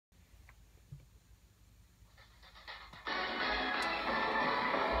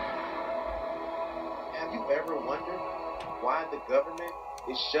government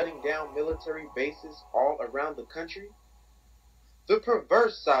is shutting down military bases all around the country? The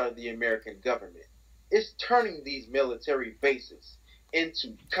perverse side of the American government is turning these military bases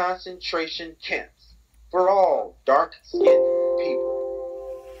into concentration camps for all dark-skinned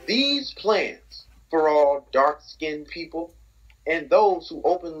people. These plans for all dark-skinned people and those who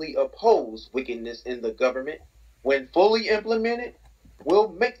openly oppose wickedness in the government, when fully implemented, will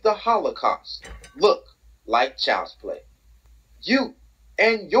make the Holocaust look like child's play. You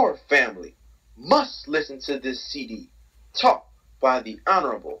and your family must listen to this CD taught by the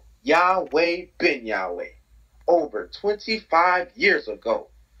Honorable Yahweh Ben Yahweh over 25 years ago,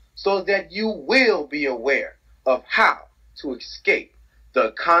 so that you will be aware of how to escape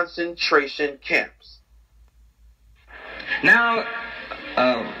the concentration camps. Now,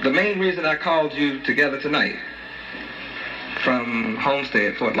 the main reason I called you together tonight, from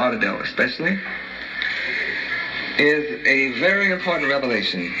Homestead, Fort Lauderdale especially, is a very important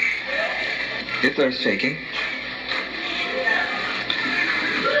revelation. It's earth-shaking.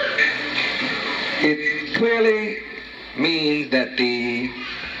 It clearly means that the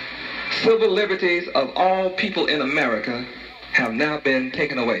civil liberties of all people in America have now been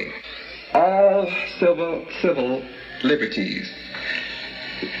taken away. All civil liberties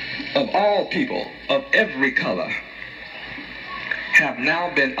of all people of every color have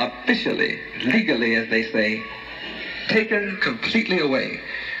now been officially, legally as they say, taken completely away.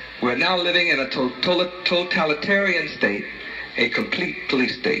 We're now living in a totalitarian state, a complete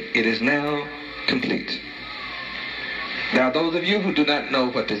police state. It is now complete. Now, those of you who do not know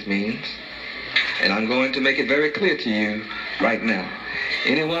what this means, and I'm going to make it very clear to you right now,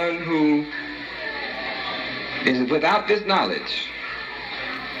 anyone who is without this knowledge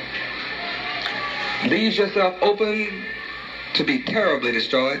leaves yourself open to be terribly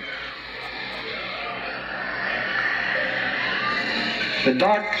destroyed. The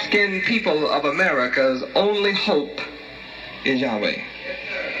dark-skinned people of America's only hope is Yahweh.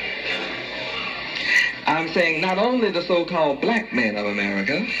 I'm saying not only the so-called black men of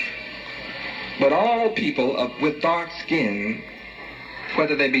America, but all people with dark skin,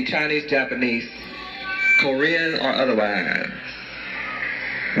 whether they be Chinese, Japanese, Korean or otherwise,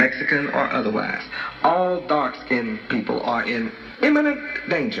 Mexican or otherwise, all dark-skinned people are in imminent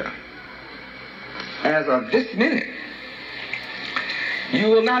danger. As of this minute, you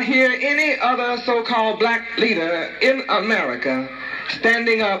will not hear any other so-called black leader in America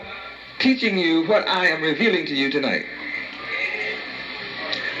standing up teaching you what I am revealing to you tonight.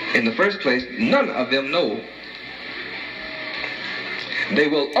 In the first place, none of them know. They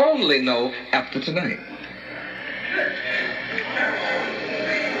will only know after tonight.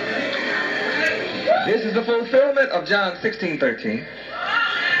 This is the fulfillment of John 16:13,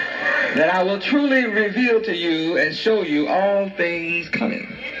 that I will truly reveal to you and show you all things coming.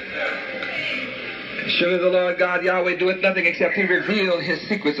 Surely the Lord God Yahweh doeth nothing except he reveal his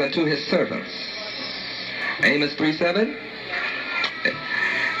secrets unto his servants. Amos 3:7.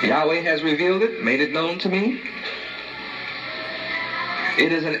 Yahweh has revealed it, made it known to me.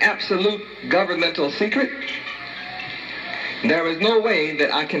 It is an absolute governmental secret. There is no way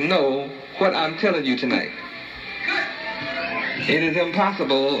that I can know what I'm telling you tonight. It is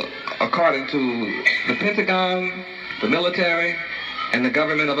impossible, according to the Pentagon, the military, and the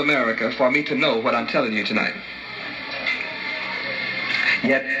government of America, for me to know what I'm telling you tonight.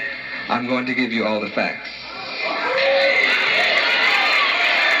 Yet, I'm going to give you all the facts.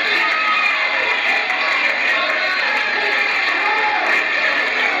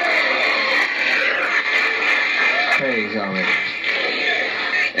 Praise Yahweh.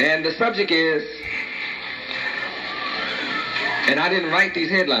 And the subject is, and I didn't write these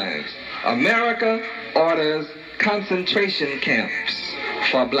headlines, America orders concentration camps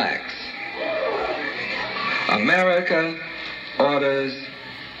for blacks. America orders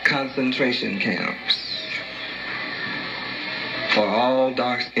concentration camps for all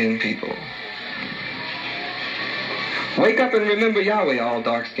dark-skinned people. Wake up and remember Yahweh, all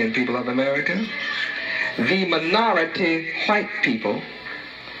dark-skinned people of America. The minority white people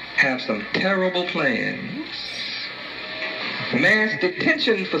have some terrible plans. Mass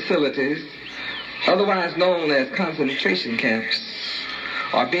detention facilities, otherwise known as concentration camps,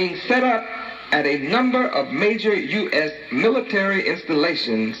 are being set up at a number of major U.S. military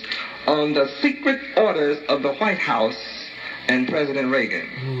installations on the secret orders of the White House and President Reagan.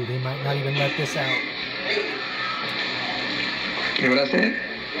 Ooh, they might not even let this out. Hear what I said?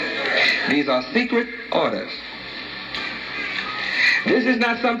 These are secret orders. This is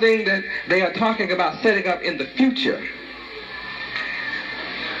not something that they are talking about setting up in the future.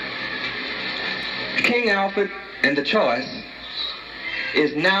 King Alfred and the Choice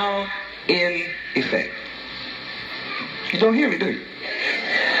is now in effect. You don't hear me, do you?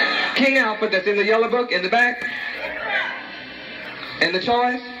 King Alfred, that's in the yellow book in the back, and the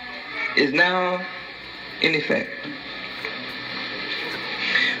choice is now in effect.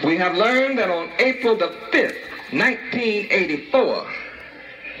 We have learned that on April the 5th, 1984,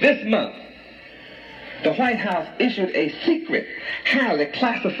 this month, the White House issued a secret, highly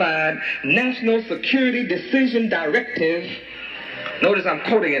classified National Security Decision Directive. Notice I'm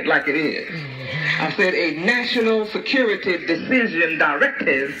quoting it like it is. I said a National Security Decision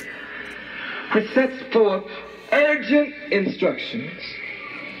Directive which sets forth urgent instructions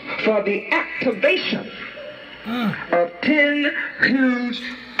for the activation of 10 huge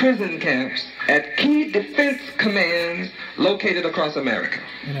prison camps at key defense commands located across America.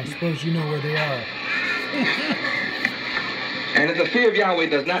 And I suppose you know where they are. And if the fear of Yahweh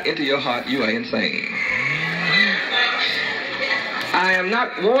does not enter your heart, you are insane. I am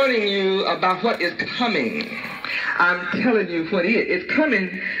not warning you about what is coming. I'm telling you what is. It's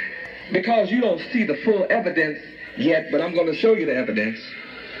coming because you don't see the full evidence yet, but I'm going to show you the evidence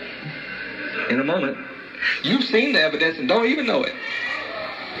in a moment. You've seen the evidence and don't even know it.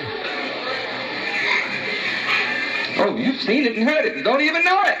 Oh, you've seen it and heard it and don't even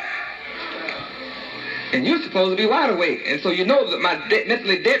know it. And you're supposed to be wide awake. And so you know that my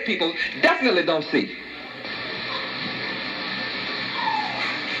mentally dead people definitely don't see.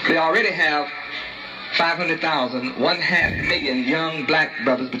 They already have 500,000, 500,000 young black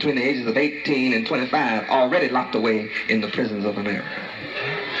brothers between the ages of 18 and 25 already locked away in the prisons of America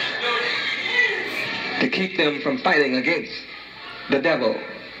to keep them from fighting against the devil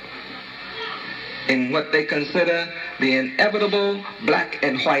in what they consider the inevitable black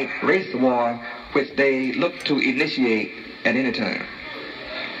and white race war which they look to initiate at any time.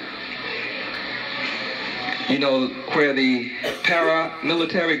 You know, where the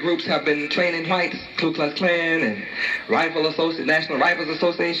paramilitary groups have been training whites, Ku Klux Klan and National Rifles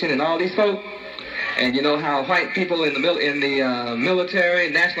Association and all these folk. And you know how white people in the military,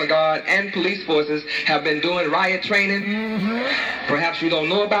 National Guard, and police forces have been doing riot training? Mm-hmm. Perhaps you don't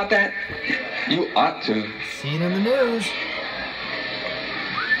know about that. You ought to. Seen in the news.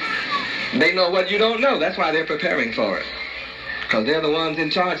 They know what you don't know. That's why they're preparing for it. Because they're the ones in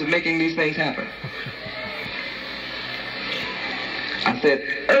charge of making these things happen. I said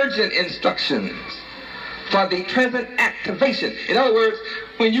urgent instructions for the present activation. In other words,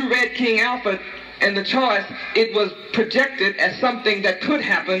 when you read King Alfred and the choice, it was projected as something that could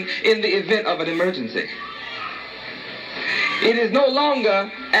happen in the event of an emergency. It is no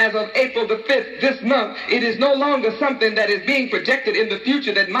longer, as of April the 5th, this month, it is no longer something that is being projected in the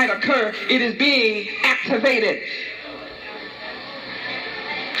future that might occur. It is being activated.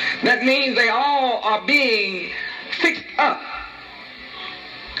 That means they all are being fixed up,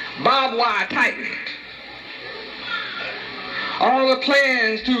 barbed wire tightened. All the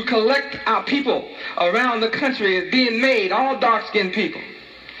plans to collect our people around the country is being made, all dark-skinned people,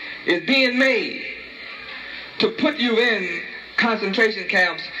 is being made to put you in concentration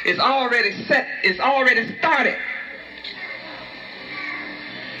camps. It's already set, it's already started.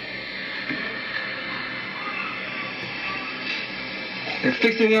 They're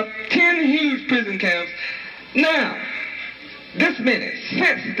fixing up 10 huge prison camps. Now, this minute,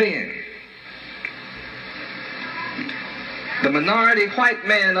 since then, the minority white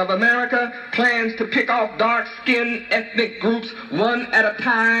man of America plans to pick off dark-skinned ethnic groups one at a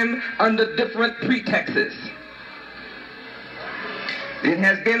time under different pretexts. It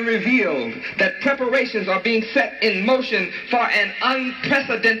has been revealed that preparations are being set in motion for an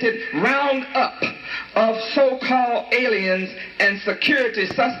unprecedented roundup of so-called aliens and security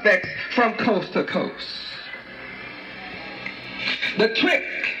suspects from coast to coast. The trick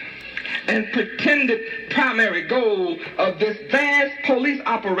and pretended primary goal of this vast police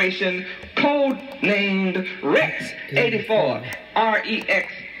operation, code-named Rex 84,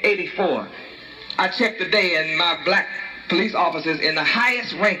 R-E-X 84. I checked today, and my black police officers in the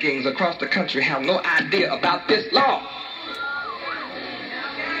highest rankings across the country have no idea about this law.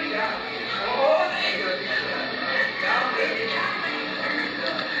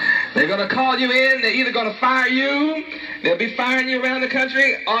 They're going to call you in. They're either going to fire you, they'll be firing you around the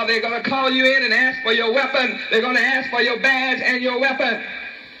country, or they're going to call you in and ask for your weapon. They're going to ask for your badge and your weapon.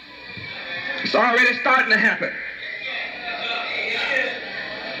 It's already starting to happen.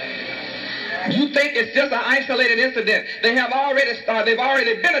 You think it's just an isolated incident. They have already started. They've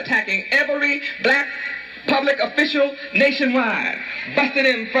already been attacking every black public official nationwide, busting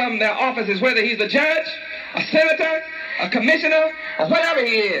him from their offices, whether he's a judge, a senator, a commissioner, or whatever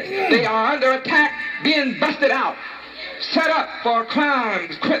he is. They are under attack, being busted out. set up for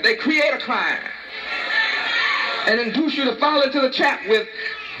crimes. They create a crime and induce you to fall into the trap with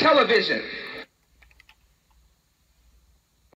television,